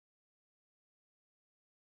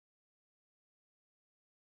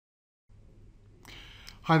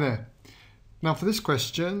Hi there. Now for this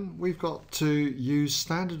question, we've got to use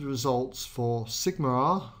standard results for sigma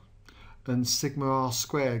r and sigma r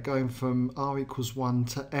squared going from r equals 1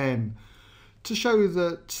 to n to show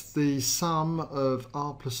that the sum of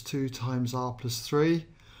r plus 2 times r plus 3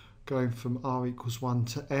 going from r equals 1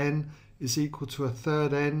 to n is equal to a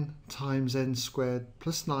third n times n squared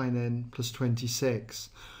plus 9n plus 26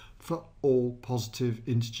 for all positive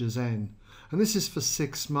integers n. And this is for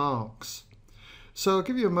 6 marks. So I'll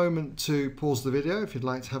give you a moment to pause the video if you'd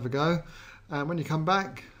like to have a go, and when you come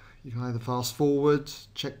back you can either fast forward,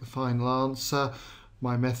 check the final answer,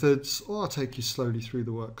 my methods, or I'll take you slowly through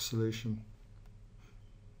the work solution.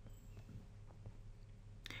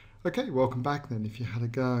 Okay, welcome back then if you had a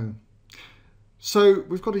go. So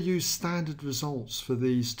we've got to use standard results for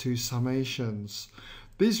these two summations.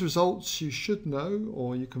 These results you should know,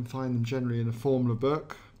 or you can find them generally in a formula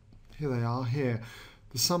book. Here they are here.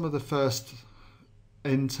 The sum of the first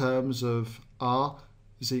n terms of r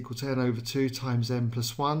is equal to n over 2 times n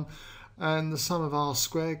plus 1, and the sum of r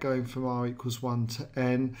squared going from r equals 1 to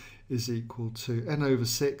n is equal to n over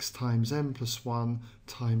 6 times n plus 1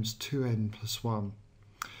 times 2n plus 1.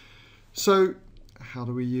 So how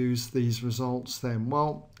do we use these results then?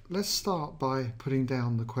 Well, let's start by putting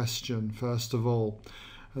down the question first of all,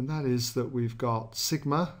 and that is that we've got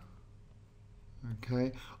sigma,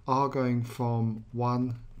 okay, r going from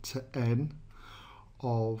 1 to n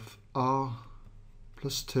of r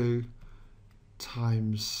plus 2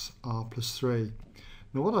 times r plus 3.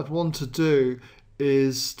 Now what I'd want to do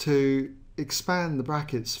is to expand the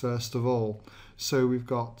brackets first of all. So we've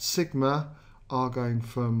got sigma r going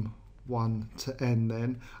from 1 to n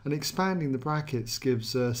then, and expanding the brackets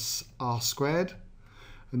gives us r squared,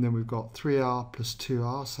 and then we've got 3r plus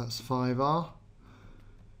 2r, so that's 5r,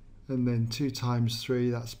 and then 2 times 3,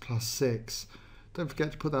 that's plus 6. Don't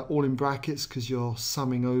forget to put that all in brackets because you're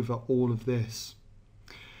summing over all of this.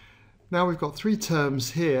 Now we've got 3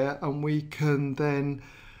 terms here, and we can then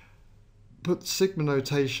put sigma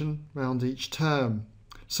notation around each term.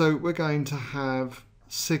 So we're going to have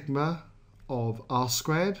sigma of r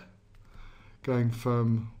squared going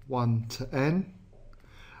from 1 to n,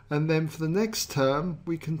 and then for the next term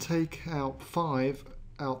we can take out 5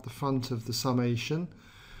 out the front of the summation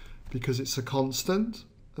because it's a constant,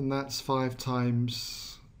 and that's 5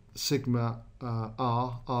 times sigma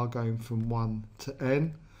r going from 1 to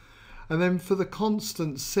n. And then for the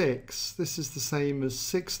constant 6, this is the same as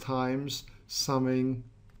 6 times summing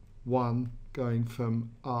 1 going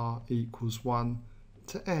from r equals 1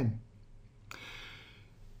 to n.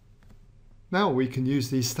 Now we can use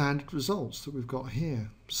these standard results that we've got here.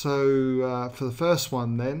 So for the first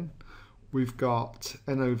one then, we've got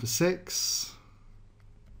n over 6,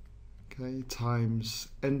 okay, times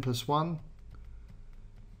n plus 1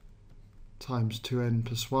 times 2n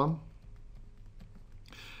plus 1.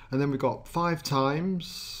 And then we've got 5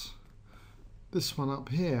 times this one up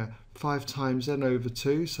here, 5 times n over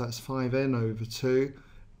 2, so that's 5n over 2,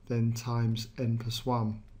 then times n plus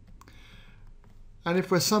 1. And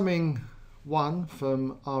if we're summing 1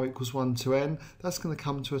 from r equals 1 to n, that's going to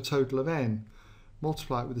come to a total of n.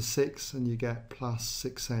 Multiply it with a 6 and you get plus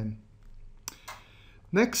 6n.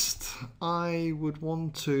 Next, I would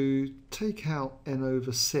want to take out n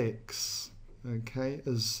over 6, okay,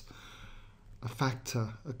 as a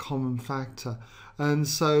factor, a common factor. And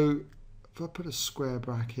so if I put a square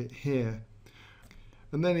bracket here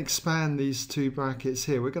and then expand these two brackets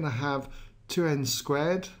here, we're going to have 2n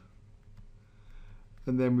squared,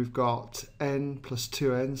 and then we've got n plus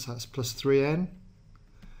 2n, so that's plus 3n,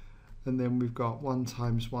 and then we've got 1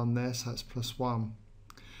 times 1 there, so that's plus 1.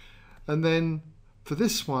 And then for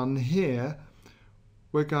this one here,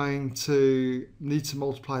 we're going to need to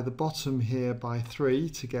multiply the bottom here by 3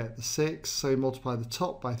 to get the 6, so multiply the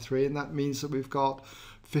top by 3, and that means that we've got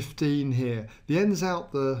 15 here. The n's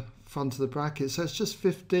out the front of the bracket, so it's just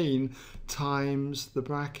 15 times the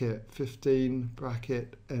bracket, 15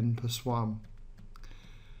 bracket n plus 1.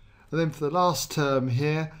 And then for the last term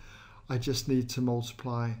here, I just need to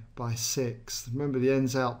multiply by 6. Remember the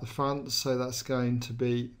n's out the front, so that's going to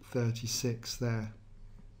be 36 there.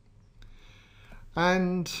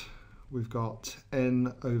 And we've got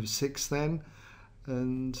n over 6 then,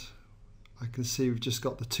 and I can see we've just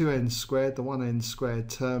got the 2n squared, the 1n squared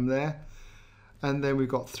term there. And then we've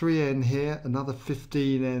got 3n here, another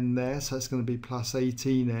 15n there, so it's going to be plus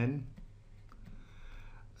 18n.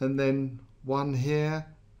 And then 1 here,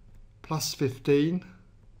 plus 15,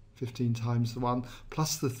 15 times the 1,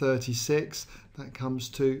 plus the 36, that comes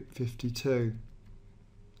to 52.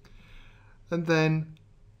 And then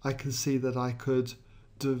I can see that I could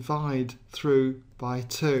divide through by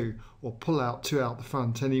 2, or pull out 2 out the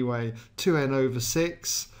front anyway. 2n over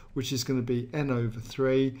 6, which is going to be n over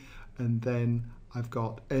 3, and then I've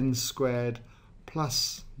got n squared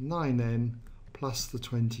plus 9n plus the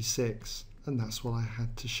 26, and that's what I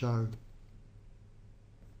had to show.